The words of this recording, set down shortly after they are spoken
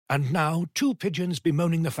And now, two pigeons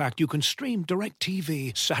bemoaning the fact you can stream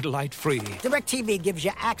DirecTV satellite-free. DirecTV gives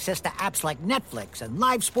you access to apps like Netflix and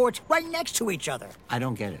live sports right next to each other. I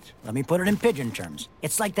don't get it. Let me put it in pigeon terms.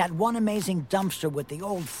 It's like that one amazing dumpster with the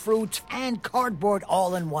old fruits and cardboard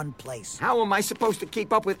all in one place. How am I supposed to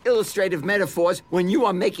keep up with illustrative metaphors when you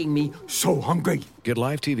are making me so hungry? Get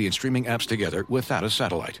live TV and streaming apps together without a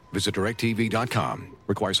satellite. Visit DirecTV.com.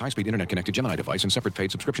 Requires high-speed internet-connected Gemini device and separate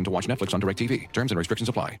paid subscription to watch Netflix on DirecTV. Terms and restrictions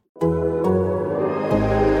apply.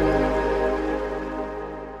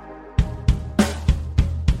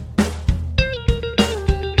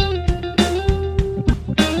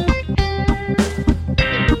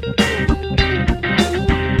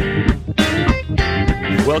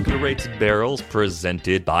 Welcome to Rates and Barrels,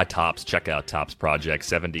 presented by Topps. Check out Topps Project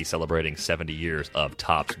 70, celebrating 70 years of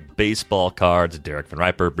Topps baseball cards. Derek Van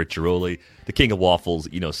Riper, Britt Giroli, the King of Waffles,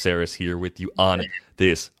 Eno Saris here with you on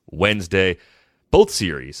this Wednesday. Both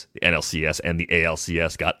series, the NLCS and the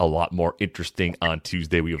ALCS, got a lot more interesting on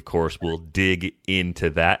Tuesday. We, of course, will dig into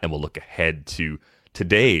that, and we'll look ahead to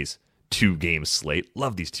today's two-game slate.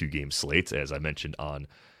 Love these two-game slates, as I mentioned on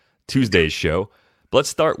Tuesday's show. But let's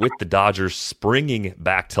start with the Dodgers springing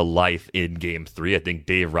back to life in Game 3. I think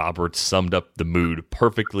Dave Roberts summed up the mood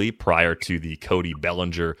perfectly prior to the Cody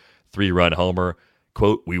Bellinger 3-run homer.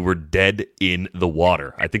 Quote, "We were dead in the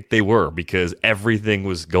water." I think they were, because everything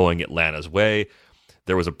was going Atlanta's way.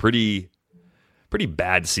 There was a pretty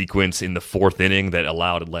bad sequence in the fourth inning that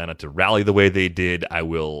allowed Atlanta to rally the way they did. I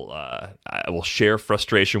will share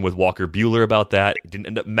frustration with Walker Buehler about that. It didn't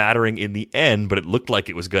end up mattering in the end, but it looked like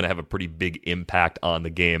it was going to have a pretty big impact on the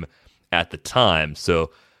game at the time.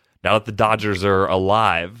 So now that the Dodgers are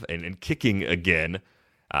alive and kicking again,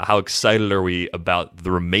 how excited are we about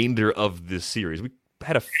the remainder of this series? We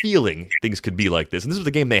had a feeling things could be like this, and this was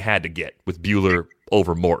the game they had to get with Buehler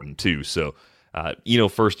over Morton too. So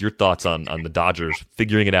first, your thoughts on the Dodgers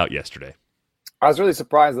figuring it out yesterday. I was really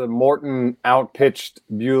surprised that Morton outpitched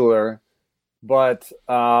Buehler, but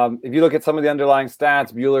if you look at some of the underlying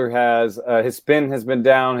stats, Buehler has his spin has been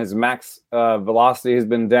down, his max velocity has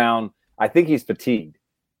been down. I think he's fatigued.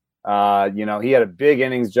 He had a big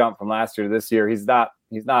innings jump from last year to this year. He's not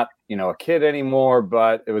a kid anymore,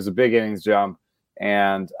 but it was a big innings jump,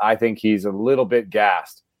 and I think he's a little bit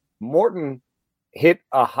gassed. Morton hit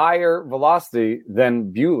a higher velocity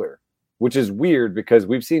than Buehler, which is weird because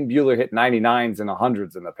we've seen Buehler hit 99s and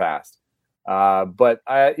 100s in the past. But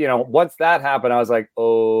once that happened, I was like,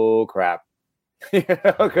 oh crap.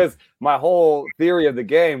 Because my whole theory of the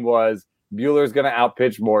game was Buehler's going to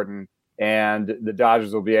outpitch Morton and the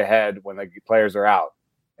Dodgers will be ahead when the players are out.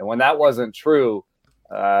 And when that wasn't true,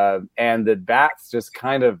 and the bats just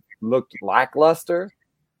kind of looked lackluster,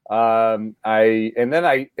 the way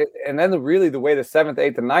the 7th,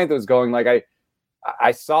 8th, and 9th was going, like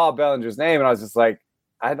I saw Bellinger's name and I was just like,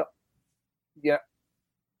 I don't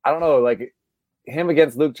know, like him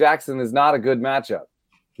against Luke Jackson is not a good matchup.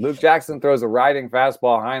 Luke Jackson throws a riding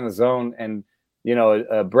fastball high in the zone and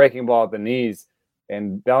a breaking ball at the knees,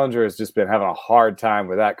 and Bellinger has just been having a hard time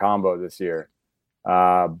with that combo this year.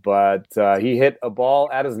 But he hit a ball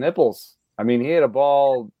at his nipples. I mean, he hit a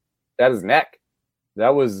ball at his neck.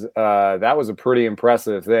 That was a pretty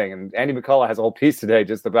impressive thing. And Andy McCullough has a whole piece today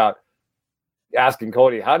just about asking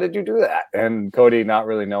Cody, how did you do that? And Cody not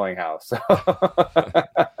really knowing how. So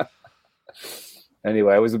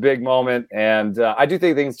anyway, it was a big moment. And I do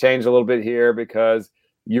think things changed a little bit here because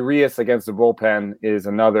Urias against the bullpen is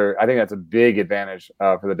another. I think that's a big advantage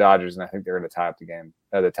for the Dodgers. And I think they're going to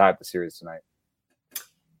tie up the series tonight.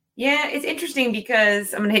 Yeah, it's interesting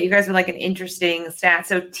because I'm going to hit you guys with like an interesting stat.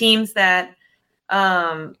 So teams that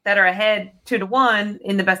are ahead 2-1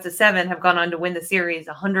 in the best of 7 have gone on to win the series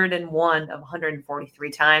 101 of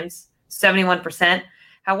 143 times, 71%.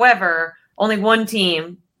 However, only one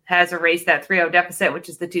team has erased that 3-0 deficit, which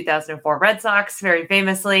is the 2004 Red Sox, very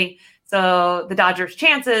famously. So the Dodgers'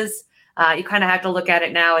 chances, you kind of have to look at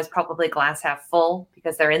it now as probably glass half full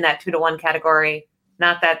because they're in that 2-1 category,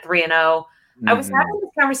 not that 3-0. Mm-hmm. I was having this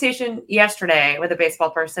conversation yesterday with a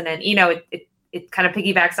baseball person, and it kind of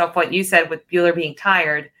piggybacks off what you said with Buehler being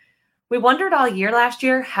tired. We wondered all year last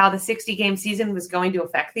year how the 60-game season was going to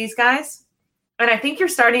affect these guys. And I think you're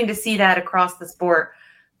starting to see that across the sport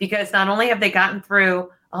because not only have they gotten through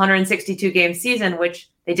 162-game season, which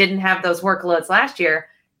they didn't have those workloads last year,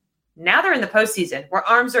 now they're in the postseason where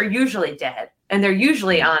arms are usually dead and they're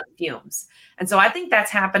usually on fumes. And so I think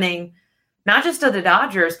that's happening not just to the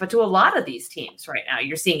Dodgers, but to a lot of these teams right now.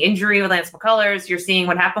 You're seeing injury with Lance McCullers. You're seeing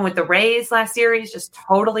what happened with the Rays last series, just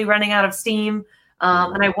totally running out of steam.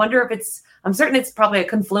 And I wonder if I'm certain it's probably a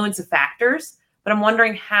confluence of factors, but I'm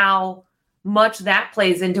wondering how much that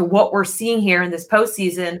plays into what we're seeing here in this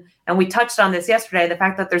postseason. And we touched on this yesterday, the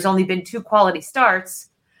fact that there's only been 2 quality starts.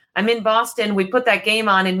 I'm in Boston. We put that game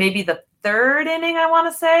on in maybe the 3rd inning, I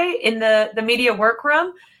want to say, in the media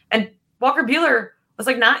workroom. And Walker Buehler was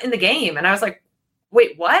like not in the game. And I was like,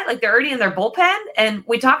 wait, what? Like they're already in their bullpen? And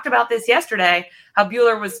we talked about this yesterday, how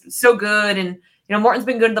Buehler was so good. And, Morton's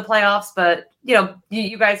been good in the playoffs, but,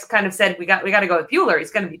 you guys kind of said we got to go with Buehler.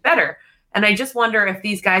 He's going to be better. And I just wonder if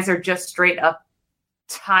these guys are just straight up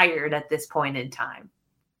tired at this point in time.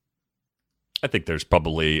 I think there's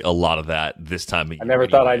probably a lot of that this time of year. I never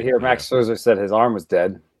thought I'd hear Max Scherzer said his arm was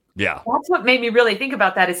dead. Yeah. That's what made me really think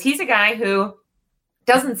about that is he's a guy who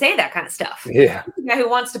doesn't say that kind of stuff. Yeah. He's a guy who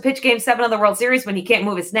wants to pitch Game 7 of the World Series when he can't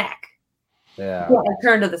move his neck. Yeah. And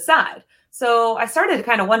turn to the side. So I started to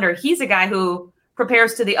kind of wonder, he's a guy who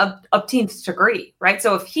prepares to the upteenth degree, right?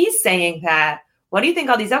 So if he's saying that, what do you think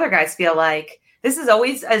all these other guys feel like? This is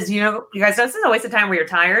always, as you guys know, this is always a time where you're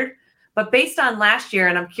tired. But based on last year,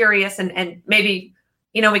 and I'm curious, and maybe,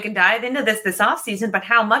 we can dive into this offseason, but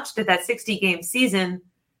how much did that 60-game season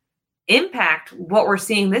impact what we're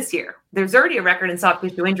seeing this year? There's already a record in soft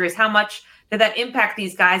tissue injuries. How much did that impact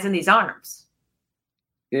these guys and these arms?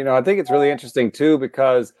 I think it's really interesting, too,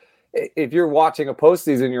 because if you're watching a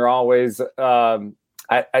postseason, you're always,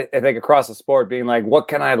 I think across the sport being like, what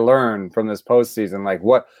can I learn from this postseason? Like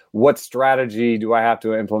what strategy do I have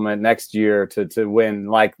to implement next year to win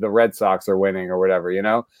like the Red Sox are winning or whatever,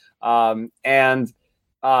 And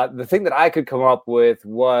the thing that I could come up with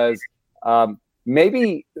was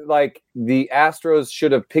maybe like the Astros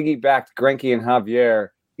should have piggybacked Greinke and Javier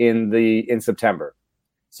in September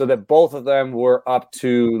so that both of them were up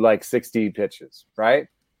to like 60 pitches, right?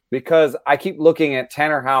 Because I keep looking at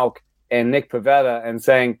Tanner Houck and Nick Pivetta and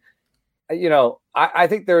saying, I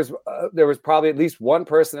think there was probably at least one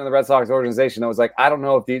person in the Red Sox organization that was like, I don't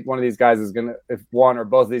know if one of these guys is if one or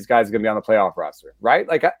both of these guys is going to be on the playoff roster, right?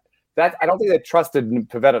 Like I don't think they trusted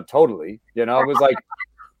Pivetta totally. It was like,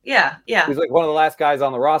 yeah, he's like one of the last guys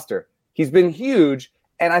on the roster. He's been huge,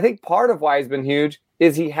 and I think part of why he's been huge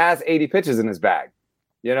is he has 80 pitches in his bag.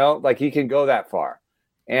 Like he can go that far.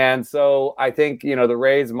 And so I think, the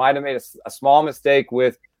Rays might have made a small mistake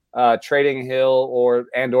with trading Hill or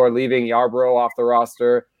leaving Yarbrough off the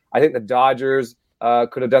roster. I think the Dodgers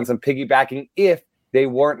could have done some piggybacking if they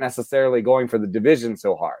weren't necessarily going for the division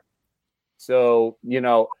so hard. So,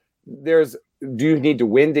 there's do you need to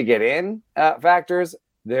win to get in factors.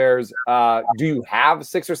 There's do you have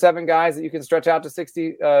 6 or 7 guys that you can stretch out to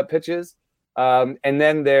 60 pitches? And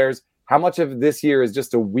then there's how much of this year is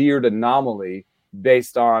just a weird anomaly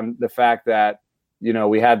based on the fact that,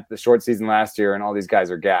 we had the short season last year and all these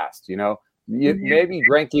guys are gassed, Maybe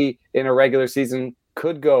Greinke in a regular season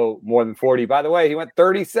could go more than 40. By the way, he went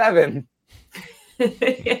 37.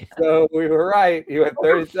 So we were right. He went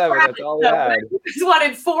 37. That's all he had. He just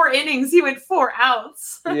wanted 4 innings. He went 4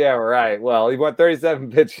 outs. Yeah, right. Well, he went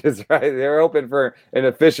 37 pitches, right? They were open for an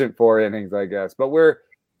efficient 4 innings, I guess. But we're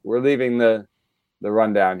leaving the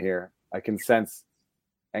rundown here. I can sense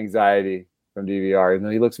anxiety from DVR, even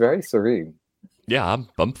though he looks very serene. Yeah,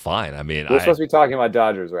 I'm fine. I mean, we're supposed to be talking about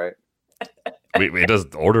Dodgers, right?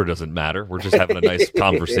 The order doesn't matter. We're just having a nice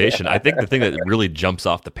conversation. Yeah. I think the thing that really jumps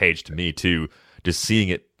off the page to me too, just seeing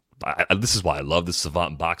it. This is why I love the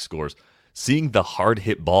Savant box scores. Seeing the hard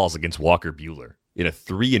hit balls against Walker Buehler in a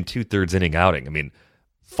 3 2/3 inning outing. I mean,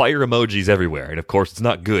 fire emojis everywhere, and of course, it's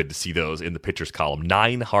not good to see those in the pitcher's column.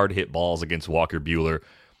 9 hard hit balls against Walker Buehler.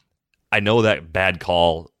 I know that bad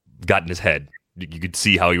call got in his head. You could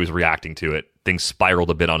see how he was reacting to it. Things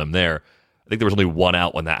spiraled a bit on him there. I think there was only 1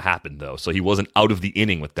 out when that happened, though. So he wasn't out of the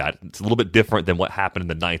inning with that. It's a little bit different than what happened in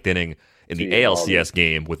the 9th inning in the ALCS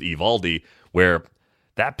game with Eovaldi, where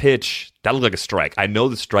that pitch, that looked like a strike. I know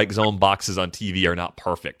the strike zone boxes on TV are not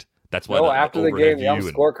perfect. That's why. After the game,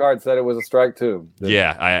 the scorecard said it was a strike, too.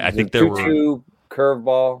 I think there were 2-2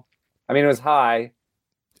 curveball. I mean, it was high.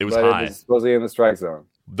 It was high. It was supposedly in the strike zone.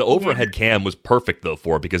 The overhead cam was perfect, though,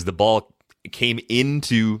 for it because the ball came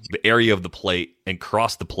into the area of the plate and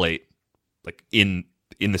crossed the plate like in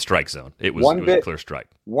the strike zone. It was a clear strike.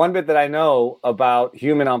 One bit that I know about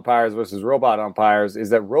human umpires versus robot umpires is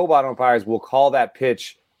that robot umpires will call that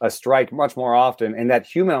pitch a strike much more often, and that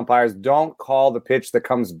human umpires don't call the pitch that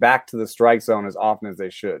comes back to the strike zone as often as they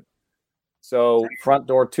should. So front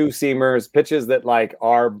door 2-seamers, pitches that like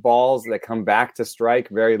are balls that come back to strike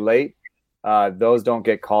very late, those don't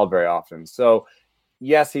get called very often. So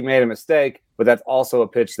yes, he made a mistake, but that's also a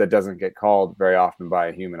pitch that doesn't get called very often by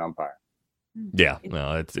a human umpire. Yeah,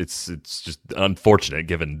 no, it's just unfortunate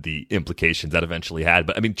given the implications that eventually had.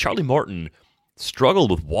 But I mean, Charlie Morton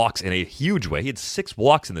struggled with walks in a huge way. He had 6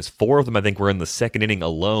 walks in this. 4 of them, I think, were in the second inning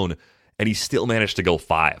alone, and he still managed to go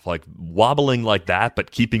 5. Like, wobbling like that,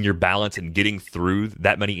 but keeping your balance and getting through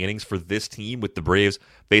that many innings for this team with the Braves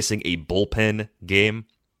facing a bullpen game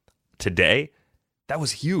today, that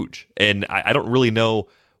was huge. And I don't really know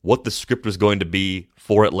what the script was going to be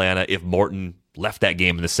for Atlanta if Morton left that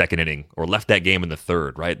game in the second inning or left that game in the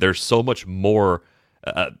third, right? There's so much more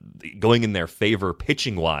going in their favor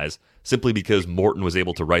pitching-wise simply because Morton was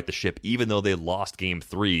able to right the ship. Even though they lost game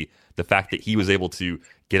 3, the fact that he was able to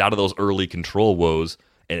get out of those early control woes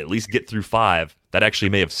and at least get through 5, that actually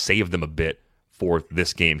may have saved them a bit for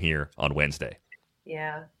this game here on Wednesday.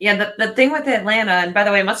 Yeah. The thing with Atlanta, and by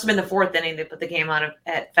the way, it must have been the 4th inning they put the game on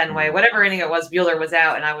at Fenway. Whatever inning it was, Buehler was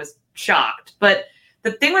out, and I was shocked. But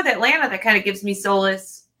the thing with Atlanta that kind of gives me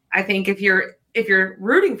solace, I think, if you're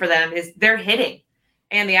rooting for them, is they're hitting.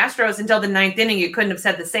 And the Astros, until the 9th inning, you couldn't have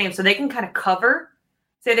said the same. So they can kind of cover.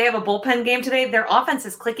 Say they have a bullpen game today, their offense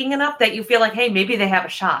is clicking enough that you feel like, hey, maybe they have a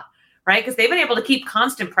shot, right? Because they've been able to keep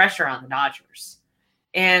constant pressure on the Dodgers.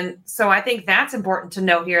 And so I think that's important to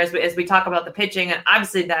note here as we talk about the pitching. And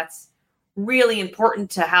obviously that's really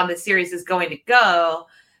important to how this series is going to go.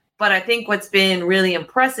 But I think what's been really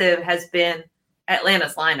impressive has been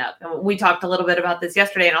Atlanta's lineup. And we talked a little bit about this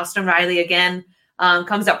yesterday, and Austin Riley again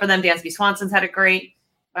comes up for them. Dansby Swanson's had a great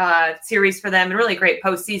series for them and really great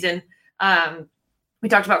postseason. We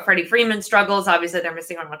talked about Freddie Freeman's struggles. Obviously, they're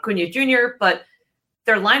missing on Acuna Jr., but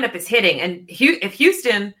their lineup is hitting. And if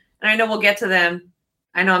Houston, and I know we'll get to them,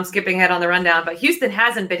 I know I'm skipping ahead on the rundown, but Houston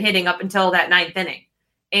hasn't been hitting up until that 9th inning.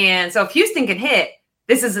 And so if Houston can hit,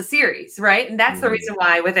 this is a series, right? And that's the reason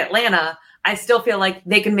why with Atlanta, I still feel like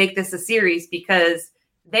they can make this a series because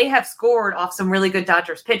they have scored off some really good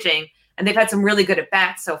Dodgers pitching, and they've had some really good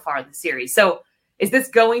at-bats so far in the series. So is this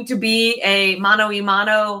going to be a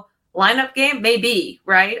mano-a-mano lineup game? Maybe,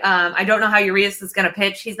 right? I don't know how Urias is going to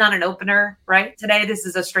pitch. He's not an opener, right? Today, this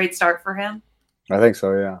is a straight start for him. I think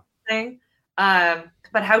so, yeah.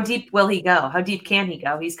 But how deep will he go? How deep can he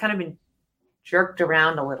go? He's kind of been jerked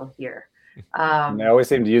around a little here. They always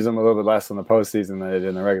seem to use him a little bit less in the postseason than they did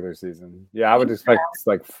in the regular season. Yeah, I would expect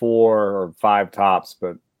like 4 or 5 tops,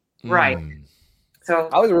 but right. So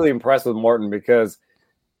I was really impressed with Morton because,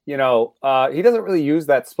 he doesn't really use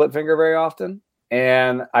that split finger very often.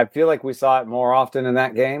 And I feel like we saw it more often in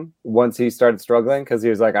that game once he started struggling because he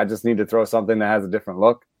was like, I just need to throw something that has a different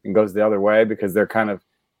look and goes the other way because they're kind of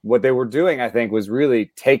what they were doing, I think, was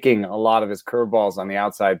really taking a lot of his curveballs on the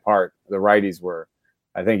outside part. The righties were.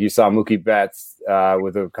 I think you saw Mookie Betts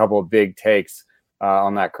with a couple of big takes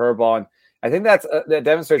on that curveball. And I think that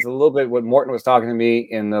demonstrates a little bit what Morton was talking to me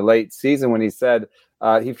in the late season when he said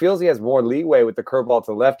he feels he has more leeway with the curveball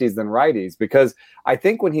to lefties than righties because I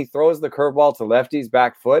think when he throws the curveball to lefties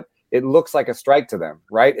back foot, it looks like a strike to them,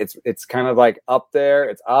 right? It's kind of like up there,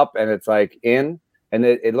 it's up, and it's like in. And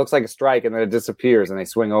it looks like a strike, and then it disappears, and they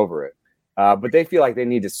swing over it. But they feel like they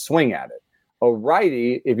need to swing at it. A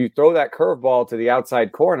righty, if you throw that curveball to the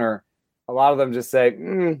outside corner, a lot of them just say,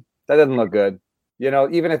 that doesn't look good.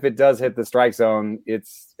 Even if it does hit the strike zone,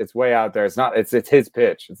 it's way out there. It's his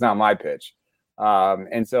pitch. It's not my pitch.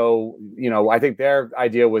 And so, I think their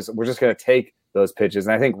idea was we're just going to take those pitches.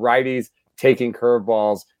 And I think righties taking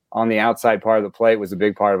curveballs on the outside part of the plate was a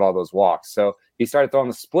big part of all those walks. So he started throwing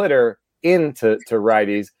the splitter into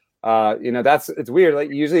righties. It's weird. Like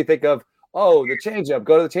you usually think of, the changeup,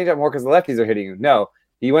 go to the changeup more because the lefties are hitting you. No,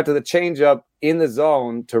 he went to the changeup in the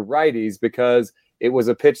zone to righties because it was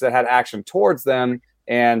a pitch that had action towards them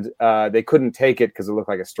and they couldn't take it because it looked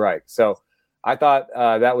like a strike. So I thought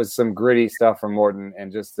that was some gritty stuff from Morton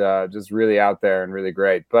and just really out there and really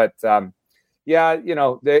great. But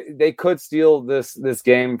they could steal this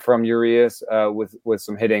game from Urias with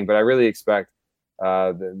some hitting, but I really expect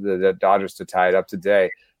the Dodgers to tie it up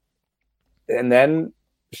today. And then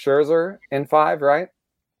Scherzer in 5, right?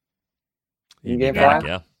 In game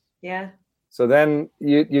 5? Yeah. So then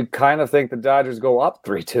you kind of think the Dodgers go up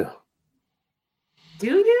 3-2. Do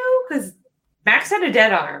you? Because Max had a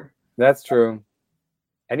dead arm. That's true.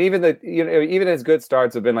 And even his good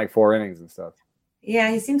starts have been like 4 innings and stuff.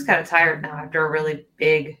 Yeah, he seems kind of tired now after a really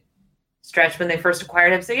big stretch when they first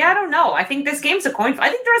acquired him. So, yeah, I don't know. I think this game's a coin flip. I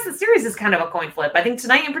think the rest of the series is kind of a coin flip. I think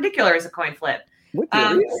tonight in particular is a coin flip. With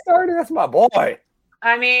the starter, that's my boy.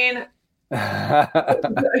 I mean,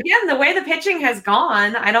 again, the way the pitching has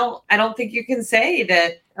gone, I don't think you can say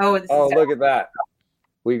that. Look at that.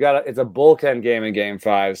 It's a bullpen game in game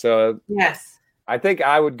 5. So yes, I think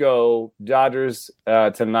I would go Dodgers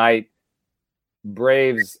tonight,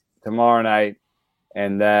 Braves tomorrow night,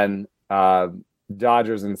 and then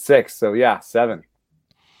Dodgers in 6. So yeah, 7.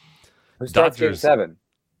 Who starts game 7?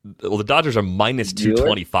 Well, the Dodgers are minus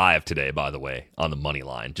 225 today, by the way, on the money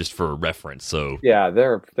line, just for reference. So yeah,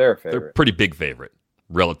 they're a favorite. They're a pretty big favorite,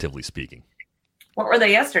 relatively speaking. What were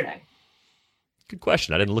they yesterday? Good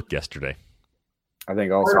question. I didn't look yesterday. I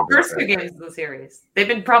think also the first 2 games of the series. They've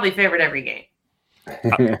been probably favored every game.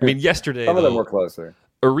 I mean, yesterday some of them were closer.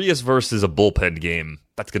 Urias versus a bullpen game.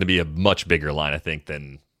 That's going to be a much bigger line, I think,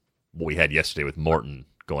 than what we had yesterday with Morton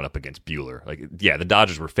going up against Buehler. Like, yeah, the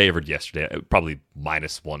Dodgers were favored yesterday, probably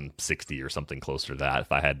minus 160 or something closer to that.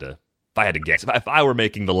 If I had to guess, if I were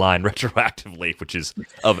making the line retroactively, which is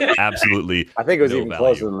of absolutely, I think it was no even value.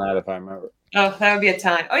 closer than that, if I remember. Oh, that would be a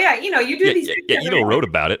time. Oh yeah, you do these. Yeah, wrote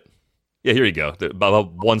about it. Yeah, here you go.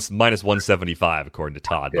 About minus 175 according to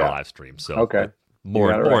Todd, the live stream. So okay,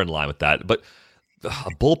 more in line with that. But a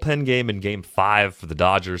bullpen game in Game 5 for the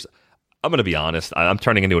Dodgers. I'm going to be honest. I'm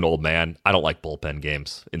turning into an old man. I don't like bullpen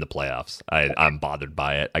games in the playoffs. I'm bothered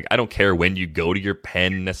by it. I don't care when you go to your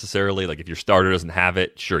pen necessarily. Like if your starter doesn't have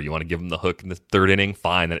it, sure, you want to give them the hook in the 3rd inning,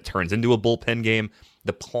 fine. Then it turns into a bullpen game.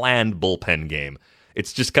 The planned bullpen game,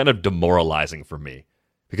 it's just kind of demoralizing for me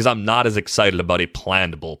because I'm not as excited about a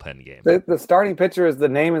planned bullpen game. The starting pitcher is the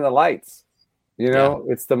name in the lights.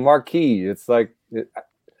 It's the marquee. It's like,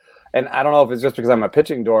 and I don't know if it's just because I'm a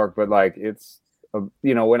pitching dork, but like it's.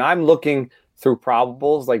 When I'm looking through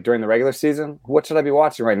probables, like during the regular season, what should I be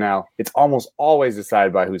watching right now? It's almost always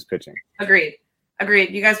decided by who's pitching. Agreed.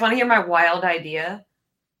 You guys want to hear my wild idea?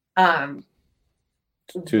 To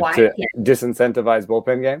disincentivize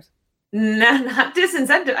bullpen games? No, not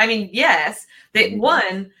disincentive. I mean, yes,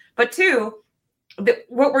 one, but two,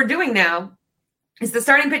 what we're doing now is the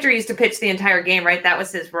starting pitcher used to pitch the entire game, right? That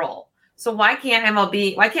was his role. So why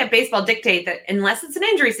can't baseball dictate that unless it's an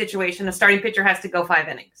injury situation, a starting pitcher has to go 5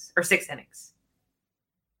 innings or 6 innings?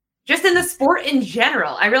 Just in the sport in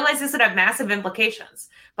general. I realize this would have massive implications,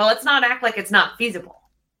 but let's not act like it's not feasible.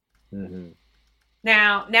 Mm-hmm.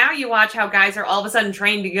 Now you watch how guys are all of a sudden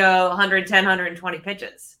trained to go 110, 120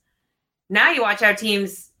 pitches. Now you watch how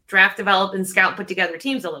teams draft, develop, and scout, put together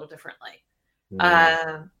teams a little differently.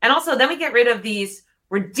 Mm-hmm. And also then we get rid of these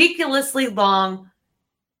ridiculously long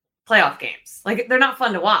playoff games. Like they're not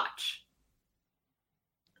fun to watch.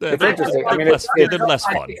 It's interesting. I mean, they're less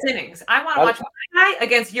fun. Innings. I want to watch my guy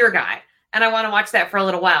against your guy, and I want to watch that for a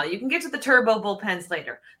little while. You can get to the turbo bullpens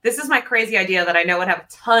later. This is my crazy idea that I know would have a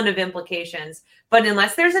ton of implications, but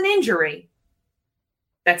unless there's an injury,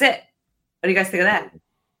 that's it. What do you guys think of that?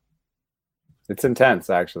 It's intense,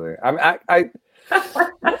 actually.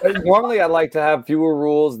 Normally I like to have fewer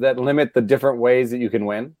rules that limit the different ways that you can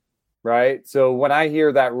win. Right. So when I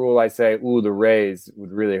hear that rule, I say, ooh, the Rays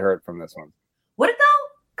would really hurt from this one. Would it though?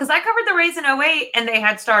 Because I covered the Rays in 2008 and they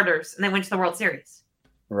had starters and they went to the World Series.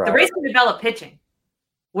 Right. The Rays can develop pitching.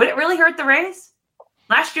 Would it really hurt the Rays?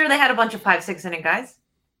 Last year they had a bunch of 5-6 inning guys.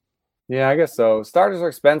 Yeah, I guess so. Starters are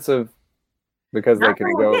expensive because they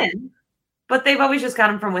can go. Within, but they've always just got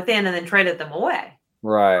them from within and then traded them away.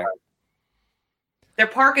 Right. Their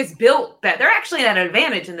park is built that they're actually at an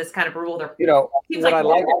advantage in this kind of rule. Seems like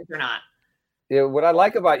or not. Yeah, what I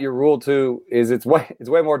like about your rule too is it's way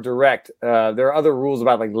more direct. There are other rules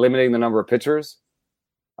about like limiting the number of pitchers,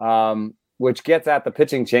 which gets at the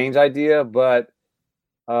pitching change idea. But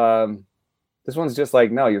this one's just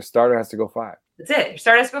like, no, your starter has to go 5. That's it. Your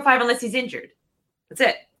starter has to go 5 unless he's injured. That's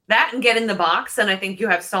it. That and get in the box, and I think you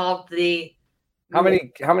have solved the. How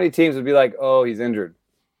many teams would be like, oh, he's injured?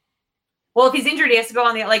 Well, if he's injured, he has to go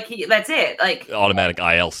on that's it. Like automatic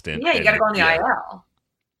IL stint. Yeah, you got to go on the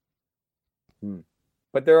IL.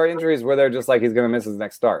 But there are injuries where they're just like, he's going to miss his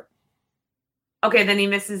next start. Okay, then he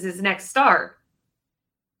misses his next start.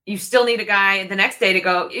 You still need a guy the next day to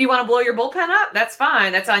go. You want to blow your bullpen up? That's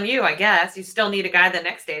fine. That's on you, I guess. You still need a guy the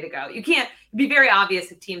next day to go. You can't. It'd be very obvious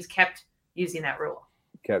if teams kept using that rule.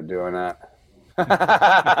 Kept doing that.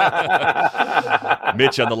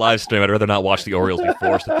 Mitch on the live stream, I'd rather not watch the Orioles be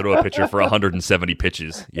forced to throw a pitcher for 170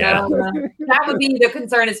 pitches. Yeah. That would be the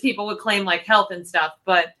concern, is people would claim like health and stuff.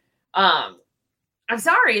 But I'm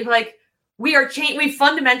sorry, like we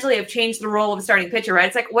fundamentally have changed the role of a starting pitcher, right?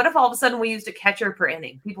 It's like, what if all of a sudden we used a catcher per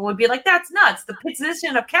inning? People would be like, that's nuts. The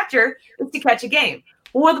position of catcher is to catch a game.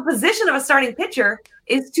 Well, the position of a starting pitcher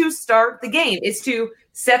is to start the game, is to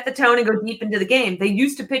set the tone and go deep into the game. They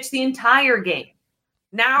used to pitch the entire game.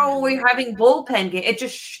 Now we're having bullpen game. It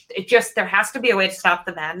just there has to be a way to stop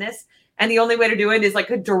the madness, and the only way to do it is like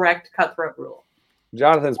a direct cutthroat rule.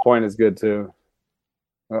 Jonathan's point is good too.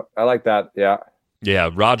 Oh, I like that. Yeah.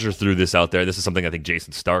 Yeah, Roger threw this out there. This is something I think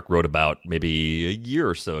Jason Stark wrote about maybe a year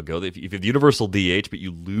or so ago. If you have the universal DH, but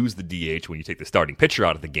you lose the DH when you take the starting pitcher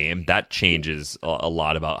out of the game, that changes a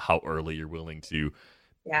lot about how early you're willing to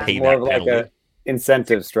Yeah. pay More that of like penalty. a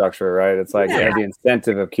incentive structure, right? It's like you have the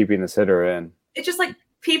incentive of keeping this hitter in. It's just like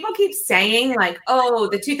people keep saying like, oh,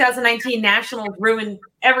 the 2019 Nationals ruined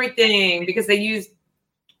everything because they used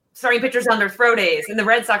starting pitchers on their throw days. And the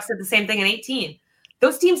Red Sox did the same thing in 18.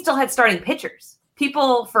 Those teams still had starting pitchers.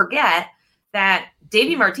 People forget that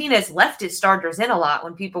Davey Martinez left his starters in a lot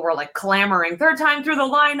when people were like clamoring, third time through the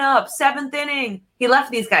lineup, 7th inning. He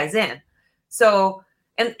left these guys in. So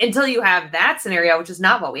and until you have that scenario, which is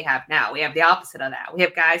not what we have now, we have the opposite of that. We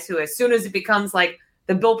have guys who, as soon as it becomes like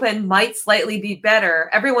the bullpen might slightly be better,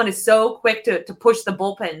 everyone is so quick to push the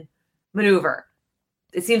bullpen maneuver.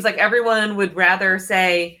 It seems like everyone would rather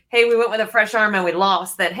say, hey, we went with a fresh arm and we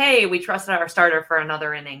lost, that, hey, we trusted our starter for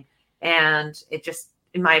another inning. And it just,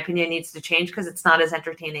 in my opinion, needs to change because it's not as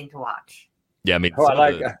entertaining to watch. Yeah, I mean, Oh, I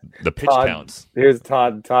like the pitch Todd. counts. Here's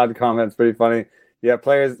Todd. Todd comments pretty funny. Yeah,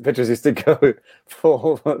 pitchers used to go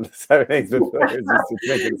full 7 innings with players used to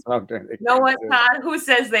drink and smoke during the You know what, game, too. Todd? Who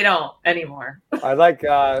says they don't anymore? I like,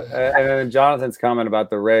 and then Jonathan's comment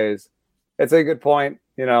about the Rays. It's a good point.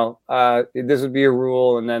 You know, this would be a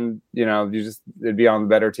rule, and then it'd be on the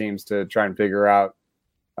better teams to try and figure out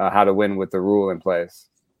how to win with the rule in place,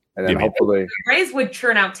 and then hopefully, The Rays would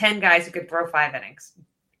churn out 10 guys who could throw 5 innings.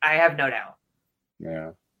 I have no doubt.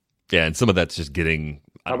 yeah. Yeah, and some of that's just getting.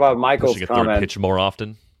 How about Michael's pushing a third comment pitch more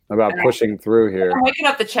often? about pushing through here? I'm waking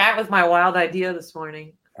up the chat with my wild idea this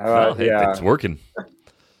morning. How about, Well, hey, it's working.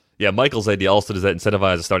 Yeah, Michael's idea also does that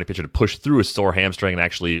incentivize a starting pitcher to push through a sore hamstring and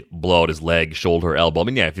actually blow out his leg, shoulder, elbow. I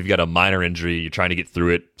mean, yeah, if you've got a minor injury, you're trying to get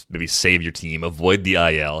through it, maybe save your team, avoid the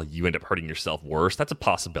IL, you end up hurting yourself worse. That's a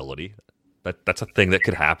possibility. That's a thing that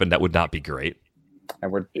could happen. That would not be great.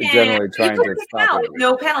 and we're generally trying you to could take stop out it.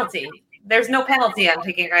 no penalty. There's no penalty on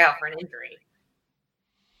taking a guy out for an injury.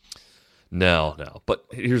 No. But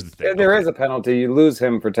here's the thing. There is a penalty. You lose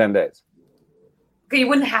him for 10 days. You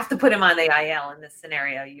wouldn't have to put him on the IL in this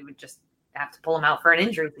scenario. You would just have to pull him out for an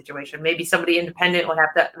injury situation. Maybe somebody independent would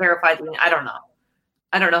have to verify the. I don't know.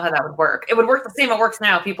 I don't know how that would work. It would work the same it works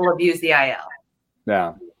now. People abuse the IL.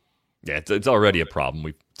 Yeah. Yeah, it's already a problem.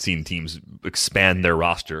 We've seen teams expand their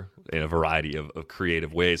roster in a variety of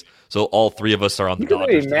creative ways. So all three of us are on the You could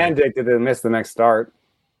Dodgers be today. mandated to miss the next start.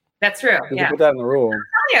 That's true. You Yeah. can put that in the rule.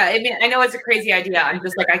 Yeah. I mean, I know it's a crazy idea. I'm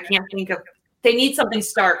just like, I can't think of. They need something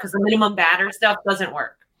start because the minimum batter stuff doesn't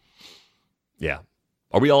work. Yeah.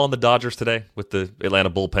 Are we all on the Dodgers today with the Atlanta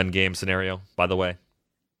bullpen game scenario, by the way?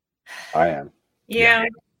 I am. Yeah.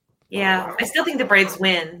 Yeah. I still think the Braves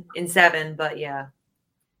win in 7, but yeah.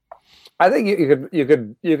 I think you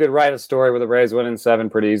could write a story where the Rays win in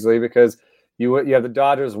 7 pretty easily because you have the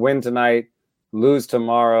Dodgers win tonight, lose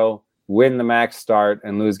tomorrow, win the max start,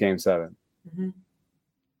 and lose Game 7. Mm-hmm.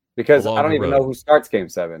 Because Along I don't the even road. know who starts Game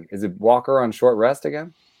 7. Is it Walker on short rest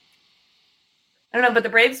again? I don't know, but the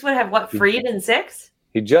Braves would have what, Fried in 6?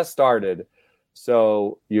 He just started,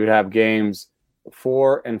 so you'd have games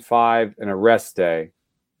 4 and 5 and a rest day,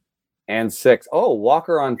 and 6. Oh,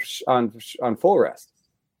 Walker on full rest.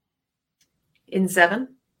 In 7?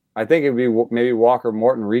 I think it'd be maybe Walker,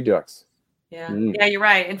 Morton, Redux. Yeah. Mm. Yeah, you're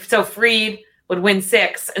right. And so Fried would win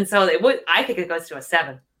 6. And so it would, I think it goes to a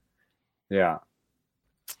 7. Yeah.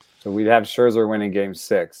 So we'd have Scherzer winning Game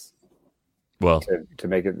 6 Well, to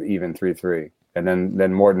make it even 3-3, and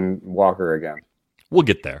then Morton, Walker again. we'll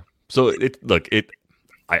get there. So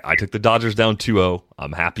I took the Dodgers down 2-0.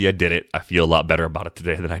 I'm happy I did it. I feel a lot better about it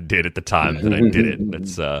today than I did at the time that I did it.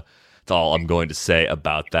 That's all I'm going to say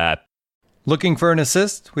about that. Looking for an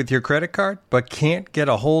assist with your credit card, but can't get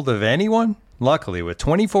a hold of anyone? Luckily, with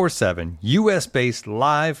 24/7 U.S.-based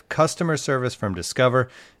live customer service from Discover,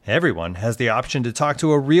 everyone has the option to talk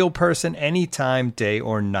to a real person anytime, day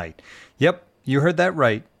or night. Yep, you heard that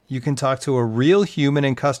right. You can talk to a real human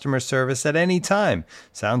in customer service at any time.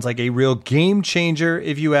 Sounds like a real game changer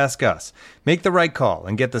if you ask us. Make the right call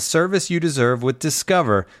and get the service you deserve with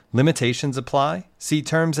Discover. Limitations apply. See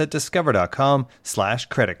terms at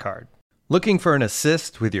discover.com/creditcard. Looking for an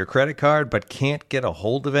assist with your credit card but can't get a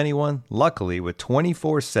hold of anyone? Luckily, with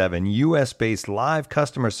 24/7 U.S.-based live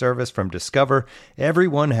customer service from Discover,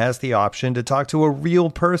 everyone has the option to talk to a real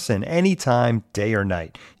person anytime, day or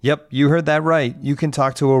night. Yep, you heard that right. You can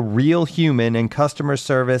talk to a real human in customer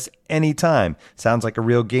service anytime. Sounds like a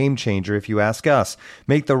real game changer if you ask us.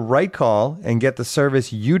 Make the right call and get the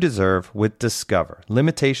service you deserve with Discover.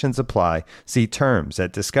 Limitations apply. See terms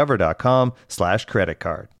at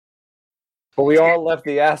discover.com/creditcard. But we all left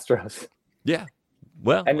the Astros, Yeah.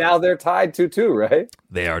 Well, and now they're tied 2-2, right?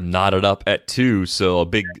 they are knotted up at 2, so a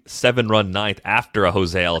big 7-run ninth after a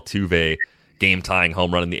Jose Altuve game-tying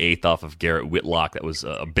home run in the 8th off of Garrett Whitlock. That was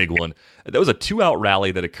a big one. That was a 2-out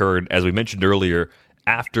rally that occurred, as we mentioned earlier,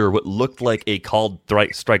 after what looked like a called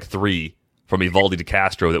strike three from Evaldi to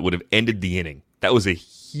Castro that would have ended the inning. That was a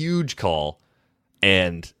huge call.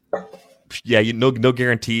 And yeah, no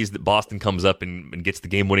guarantees that Boston comes up and gets the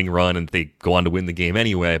game-winning run and they go on to win the game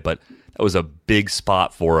anyway, but that was a big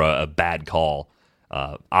spot for a bad call.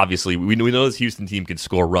 Obviously, we know this Houston team can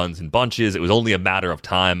score runs in bunches. It was only a matter of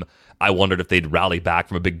time. I wondered if they'd rally back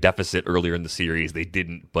from a big deficit earlier in the series. They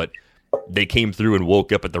didn't, but they came through and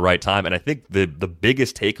woke up at the right time. And I think the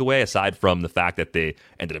biggest takeaway, aside from the fact that they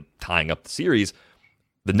ended up tying up the series,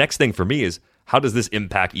 the next thing for me is how does this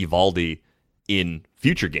impact Evaldi in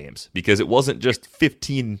future games? Because it wasn't just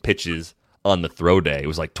 15 pitches on the throw day. It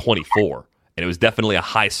was like 24. And it was definitely a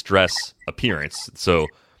high-stress appearance. So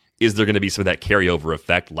is there going to be some of that carryover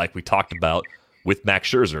effect like we talked about with Max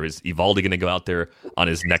Scherzer? Is Evaldi going to go out there on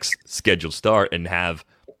his next scheduled start and have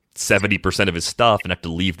 70% of his stuff and have to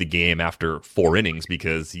leave the game after 4 innings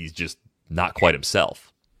because he's just not quite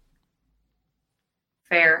himself?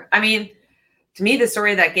 Fair. I mean, to me, the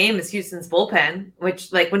story of that game is Houston's bullpen,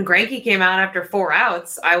 which, like, when Greinke came out after 4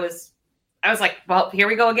 outs, I was like, well, here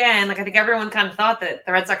we go again. Like, I think everyone kind of thought that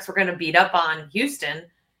the Red Sox were going to beat up on Houston.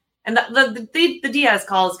 And the Diaz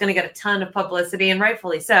call is going to get a ton of publicity, and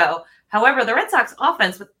rightfully so. However, the Red Sox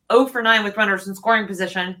offense with 0 for 9 with runners in scoring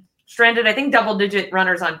position, stranded, I think, double-digit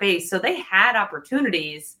runners on base. So they had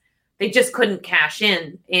opportunities. They just couldn't cash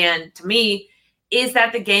in. And to me, is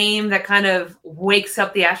that the game that kind of wakes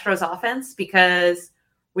up the Astros offense? Because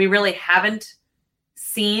we really haven't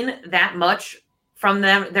seen that much from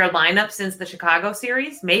them, their lineup, since the Chicago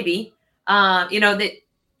series. Maybe. That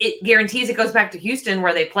it guarantees it goes back to Houston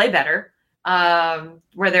where they play better,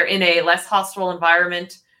 where they're in a less hostile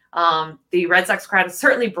environment. The Red Sox crowd has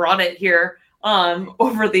certainly brought it here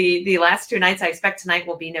over the last 2 nights. I expect tonight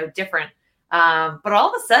will be no different. But all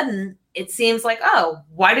of a sudden, it seems like, oh,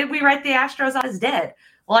 why did we write the Astros off as dead?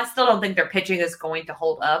 Well, I still don't think their pitching is going to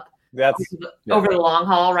hold up over the long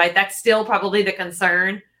haul, right? That's still probably the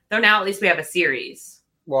concern, though now at least we have a series.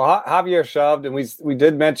 Well, Javier shoved, and we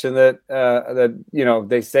did mention that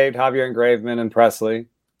they saved Javier Engraveman and Presley,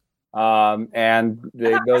 and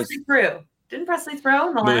Presley threw. Didn't Presley throw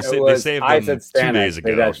in the last? They saved him 2 days ago.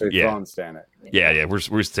 They've actually thrown Stanek. Yeah.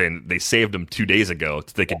 We're saying they saved him 2 days ago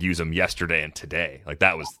so they could use him yesterday and today. Like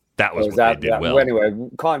that was what they did well. Anyway,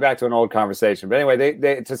 calling back to an old conversation, but anyway,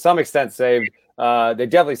 they to some extent saved. They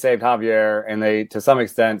definitely saved Javier, and they to some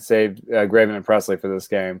extent saved Graven and Presley for this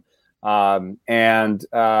game. And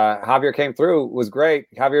Javier came through, was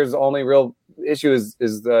great. Javier's only real issue is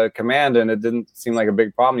the command, and it didn't seem like a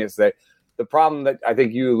big problem yesterday. The problem that I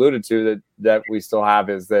think you alluded to that we still have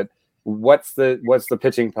is that what's the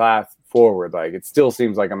pitching path forward? Like, it still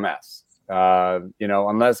seems like a mess.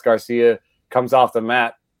 Unless Garcia comes off the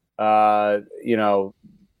mat, and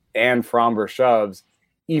Framber shoves,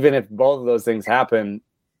 even if both of those things happen,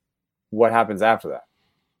 what happens after that?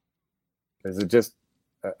 Is it just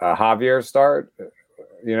a Javier start,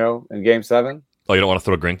 in Game 7? Oh, you don't want to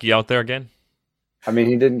throw Greinke out there again? I mean,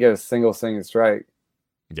 he didn't get a single singing strike.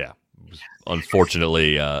 Yeah. It was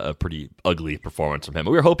unfortunately a pretty ugly performance from him.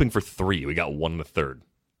 We were hoping for 3. We got 1 1/3.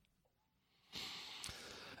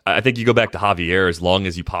 I think you go back to Javier as long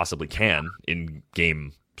as you possibly can in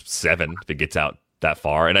Game 7 if it gets out that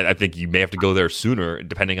far. And I think you may have to go there sooner,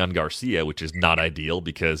 depending on Garcia, which is not ideal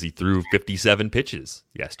because he threw 57 pitches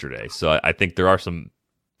yesterday. So I think there are some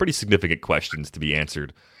pretty significant questions to be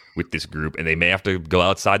answered with this group, and they may have to go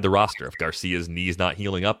outside the roster. If Garcia's knee's not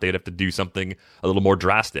healing up, they'd have to do something a little more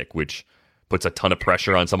drastic, which puts a ton of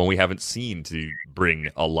pressure on someone we haven't seen to bring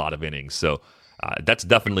a lot of innings. So that's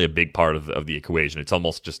definitely a big part of the equation. It's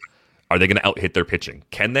almost just, are they going to out-hit their pitching?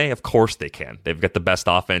 Can they? Of course they can. They've got the best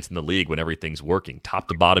offense in the league when everything's working. Top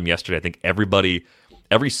to bottom yesterday, I think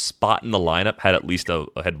every spot in the lineup had at least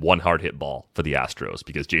had one hard hit ball for the Astros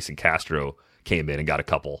because Jason Castro came in and got a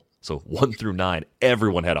couple. So 1 through 9,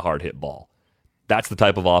 everyone had a hard hit ball. That's the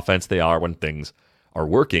type of offense they are when things are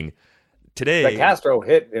working. Today, the Castro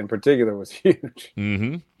hit in particular was huge.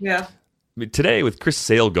 Mm-hmm. Yeah. I mean, today with Chris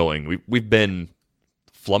Sale going, we've been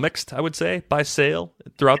flummoxed, I would say, by Sale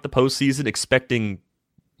throughout the postseason, expecting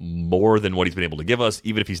more than what he's been able to give us,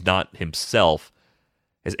 even if he's not himself.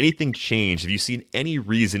 Has anything changed? Have you seen any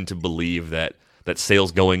reason to believe that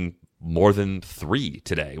Sale's going more than 3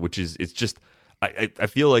 today? Which is, it's just, I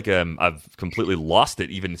feel like I've completely lost it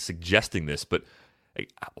even suggesting this, but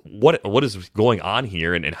what is going on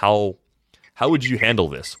here, and how would you handle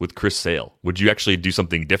this with Chris Sale? Would you actually do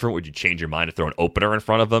something different? Would you change your mind to throw an opener in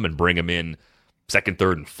front of him and bring him in 2nd,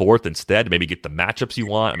 3rd, and 4th instead, maybe get the matchups you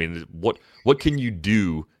want? I mean, what can you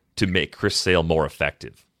do to make Chris Sale more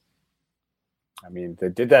effective? I mean, they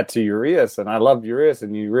did that to Urias, and I love Urias,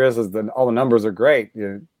 and Urias all the numbers are great.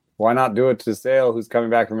 Why not do it to Sale, who's coming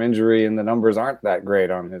back from injury, and the numbers aren't that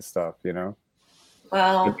great on his stuff,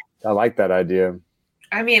 Well, I like that idea.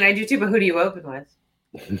 I mean, I do too, but who do you open with?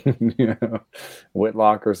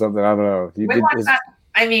 Whitlock or something. I don't know. Whitlock's not,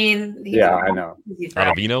 I mean, I know.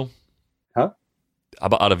 Ottavino? Huh? How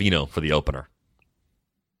about Ottavino for the opener?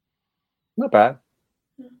 Not bad.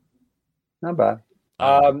 Not bad.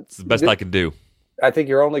 It's the best I can do. I think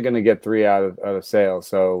you're only going to get 3 out of Sale,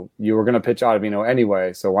 so you were going to pitch Ottavino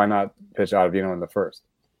anyway, so why not pitch Ottavino in the first?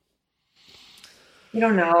 You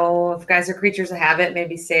don't know if guys are creatures of habit.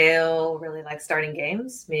 Maybe Sale really likes starting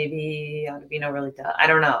games. Maybe Ottavino really does. I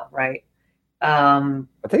don't know, right? I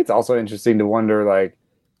think it's also interesting to wonder, like,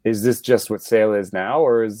 is this just what Sale is now,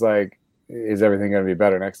 or is everything going to be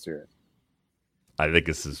better next year? I think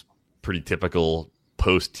this is pretty typical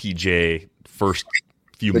post TJ first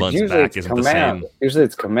few months back isn't the same. Usually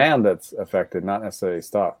it's command that's affected, not necessarily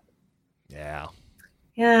stuff. Yeah.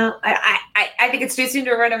 Yeah, I think it's too soon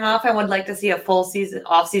to write him off. I would like to see a full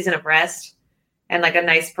off season of rest and like a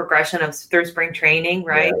nice progression of through spring training,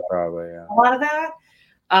 right? Yeah, probably, yeah. A lot of that.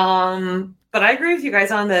 But I agree with you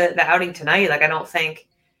guys on the outing tonight. Like, I don't think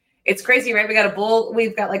it's crazy, right?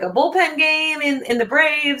 We've got like a bullpen game in the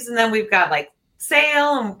Braves, and then we've got like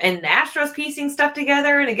Sale and the Astros piecing stuff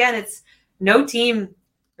together. And again, it's no team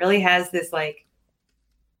really has this, like,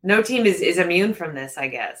 no team is immune from this, I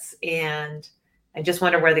guess. And I just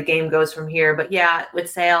wonder where the game goes from here. But yeah, with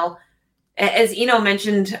Sale, as Eno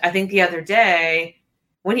mentioned, I think the other day,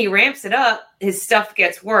 when he ramps it up, his stuff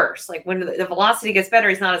gets worse. Like when the velocity gets better,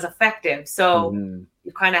 he's not as effective. So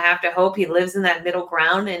you kind of have to hope he lives in that middle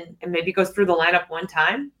ground and maybe goes through the lineup one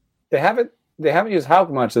time. They haven't used Houck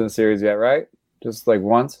much in the series yet, right? Just like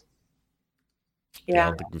once. Yeah. I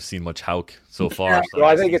don't think we've seen much Houck so far. So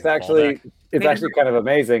I think it's actually kind of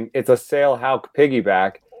amazing. It's a Sale Houck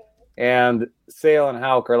piggyback, and Sale and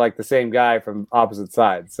Houck are like the same guy from opposite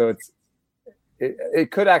sides. So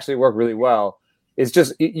it could actually work really well. It's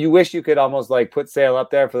just you wish you could almost like put Sale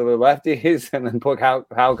up there for the lefties and then put Houck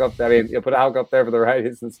up. I mean, you put Houck up there for the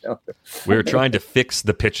righties and Sale. We're trying to fix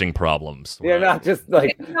the pitching problems. Yeah, not just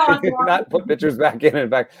like not put pitchers back in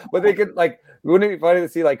and back, but they could like. Wouldn't it be funny to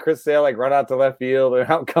see like Chris Sale like run out to left field and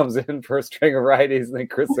Houck comes in for a string of righties and then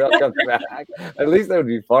Chris Sale comes back? At least that would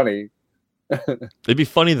be funny. It'd be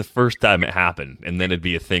funny the first time it happened, and then it'd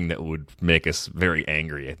be a thing that would make us very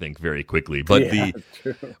angry, I think, very quickly. But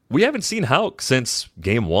we haven't seen Houck since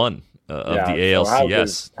game 1 of the ALCS.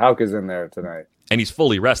 So Houck is in there tonight. And he's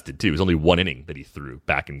fully rested, too. It was only 1 inning that he threw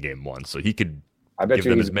back in game 1, so he could give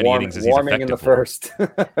them as many innings as he's effective in the first.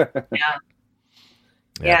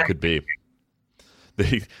 Yeah, it could be.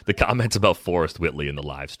 The comments about Forrest Whitley in the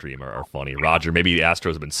live stream are funny. Roger, maybe the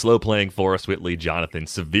Astros have been slow playing Forrest Whitley. Jonathan,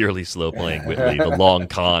 severely slow playing Whitley. The long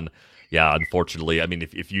con. Yeah, unfortunately. I mean,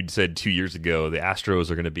 if you'd said 2 years ago the Astros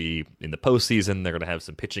are going to be in the postseason, they're going to have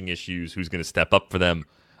some pitching issues, who's going to step up for them?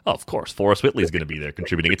 Oh, of course, Forrest Whitley is going to be there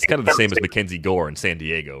contributing. It's kind of the same as Mackenzie Gore in San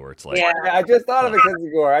Diego, where it's like... Yeah, I just thought of Mackenzie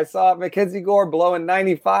Gore. I saw Mackenzie Gore blowing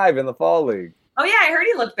 95 in the fall league. Oh, yeah, I heard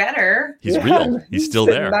he looked better. He's real. He's still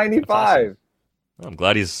there. 95. I'm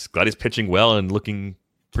glad he's pitching well and looking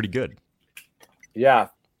pretty good. Yeah,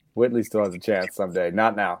 Whitley still has a chance someday.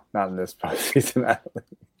 Not now. Not in this postseason.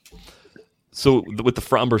 So with the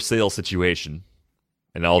Framber Sale situation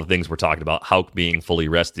and all the things we're talking about, Houck being fully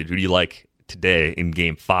rested, who do you like today in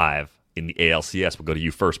Game 5 in the ALCS? We'll go to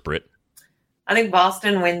you first, Britt. I think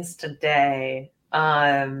Boston wins today.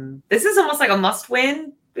 This is almost like a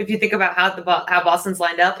must-win if you think about how Boston's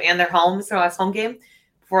lined up and their home, so last home game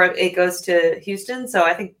before it goes to Houston. So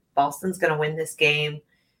I think Boston's going to win this game.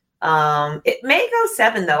 It may go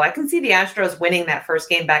 7, though. I can see the Astros winning that first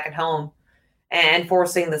game back at home and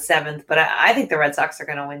forcing the 7th. But I think the Red Sox are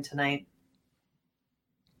going to win tonight.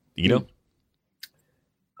 You know?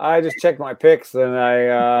 I just checked my picks, and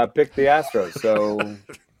I picked the Astros. So,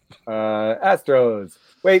 Astros.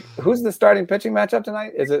 Wait, who's the starting pitching matchup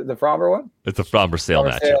tonight? Is it the Framber one? It's a Framber Sale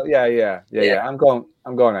matchup. Yeah. I'm going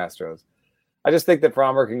Astros. I just think that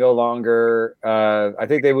Framber can go longer. I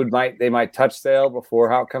think they might touch Sale before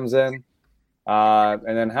Houck comes in.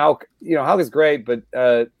 And then Houck is great,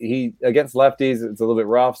 but he against lefties it's a little bit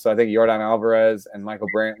rough. So I think Yordan Alvarez and Michael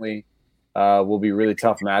Brantley will be really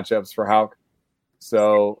tough matchups for Houck.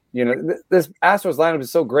 So this Astros lineup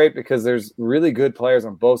is so great because there's really good players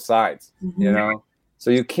on both sides. Mm-hmm. So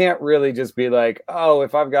you can't really just be like, oh,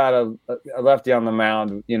 if I've got a lefty on the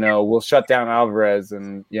mound, we'll shut down Alvarez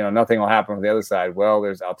and, nothing will happen on the other side. Well,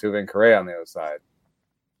 there's Altuve and Correa on the other side.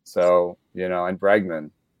 So, and Bregman.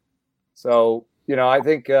 So, I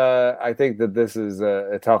think that this is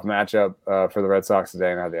a tough matchup for the Red Sox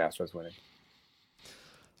today, and I have the Astros winning.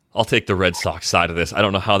 I'll take the Red Sox side of this. I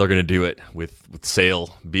don't know how they're going to do it with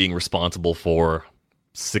Sale being responsible for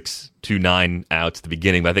 6 to 9 outs at the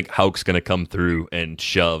beginning, but I think Houck's going to come through and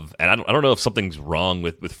shove. And I don't know if something's wrong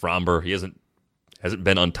with Framber. He hasn't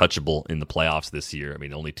been untouchable in the playoffs this year. I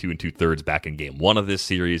mean, only 2 2/3 back in Game 1 of this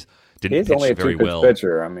series. Didn't pitch only a very well.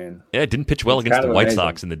 Pitcher. I mean, didn't pitch well against the White amazing.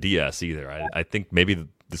 Sox in the DS either. I think maybe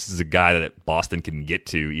this is a guy that Boston can get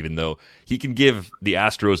to, even though he can give the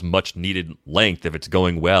Astros much needed length if it's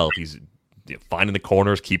going well. If he's finding the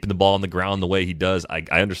corners, keeping the ball on the ground the way he does, I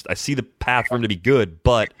understand. I see the path for him to be good,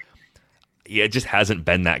 but it just hasn't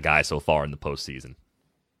been that guy so far in the postseason.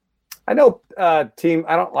 I know team.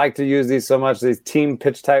 I don't like to use these so much. These team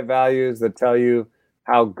pitch type values that tell you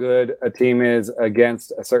how good a team is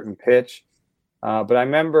against a certain pitch. But I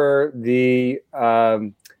remember the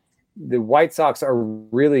White Sox are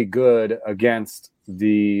really good against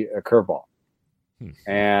the curveball.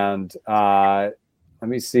 And let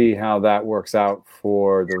me see how that works out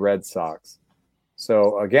for the Red Sox.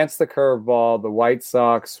 So against the curveball, the White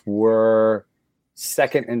Sox were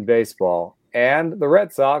second in baseball, and the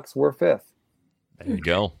Red Sox were fifth. There you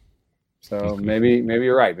go. So maybe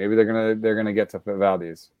you're right. Maybe they're gonna get to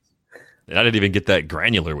Valdez. And I didn't even get that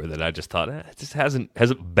granular with it. I just thought it just hasn't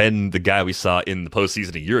been the guy we saw in the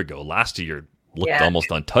postseason a year ago. Last year looked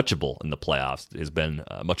almost untouchable in the playoffs. Has been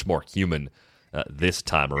much more human this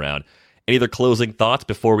time around. Any other closing thoughts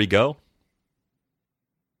before we go?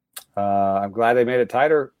 I'm glad they made it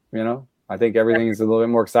tighter. I think everything is a little bit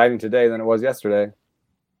more exciting today than it was yesterday.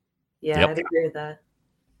 Yeah, I'd agree with that.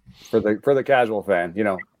 For the casual fan,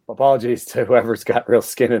 apologies to whoever's got real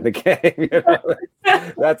skin in the game.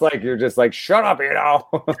 That's like you're just like, shut up,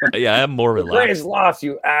 Yeah, I'm more relaxed. Rays lost,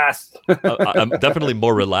 you ass. I'm definitely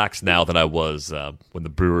more relaxed now than I was when the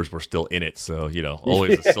Brewers were still in it. So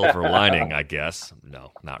always a silver lining, I guess.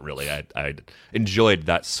 No, not really. I enjoyed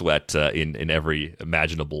that sweat in every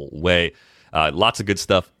imaginable way. Lots of good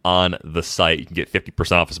stuff on the site. You can get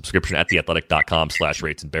 50% off a subscription at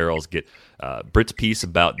theathletic.com/ratesandbarrels. Get Britt's piece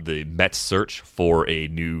about the Mets search for a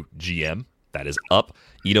new GM. That is up.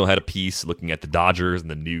 Eno had a piece looking at the Dodgers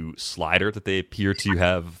and the new slider that they appear to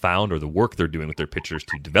have found, or the work they're doing with their pitchers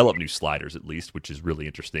to develop new sliders at least, which is really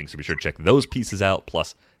interesting. So be sure to check those pieces out,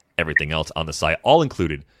 plus everything else on the site, all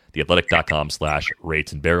included.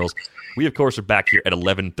 theathletic.com/ratesandbarrels. We, of course, are back here at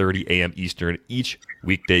 11:30 a.m. Eastern each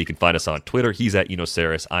weekday. You can find us on Twitter. He's at Eno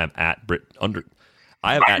Saris. I am at Derek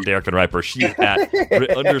Van Riper. She's at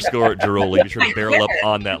Brit_Giroli. Be sure to barrel up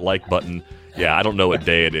on that like button. Yeah, I don't know what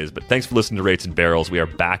day it is, but thanks for listening to Rates and Barrels. We are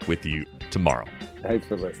back with you tomorrow. Thanks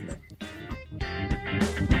for listening.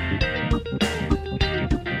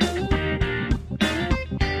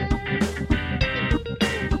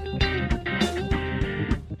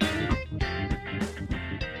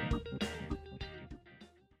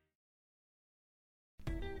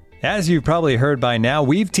 As you've probably heard by now,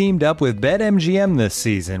 we've teamed up with BetMGM this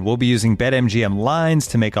season. We'll be using BetMGM lines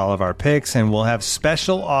to make all of our picks, and we'll have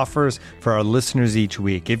special offers for our listeners each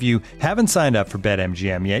week. If you haven't signed up for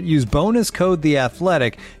BetMGM yet, use bonus code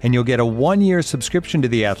THEATHLETIC, and you'll get a 1-year subscription to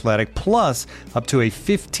The Athletic, plus up to a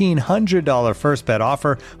 $1,500 first bet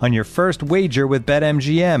offer on your first wager with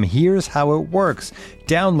BetMGM. Here's how it works.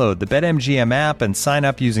 Download the BetMGM app and sign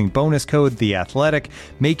up using bonus code THEATHLETIC.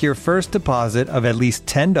 Make your first deposit of at least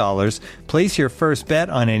 $10. Place your first bet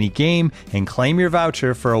on any game and claim your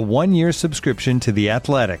voucher for a 1-year subscription to The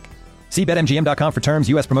Athletic. See BetMGM.com for terms.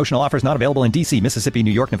 U.S. promotional offers not available in D.C., Mississippi,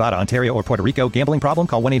 New York, Nevada, Ontario, or Puerto Rico. Gambling problem?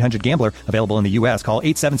 Call 1-800-GAMBLER. Available in the U.S. Call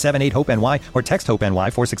 877-8-HOPE-NY or text HOPE-NY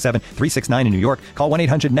 467-369 in New York. Call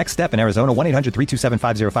 1-800-NEXT-STEP in Arizona.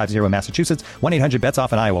 1-800-327-5050 in Massachusetts.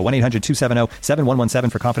 1-800-BETS-OFF in Iowa.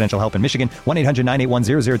 1-800-270-7117 for confidential help in Michigan.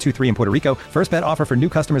 1-800-981-0023 in Puerto Rico. First bet offer for new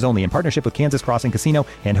customers only in partnership with Kansas Crossing Casino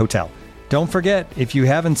and Hotel. Don't forget, if you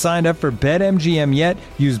haven't signed up for BetMGM yet,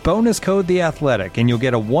 use bonus code THEATHLETIC, and you'll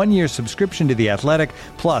get a 1-year subscription to The Athletic,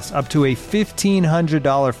 plus up to a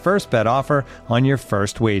 $1,500 first bet offer on your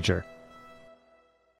first wager.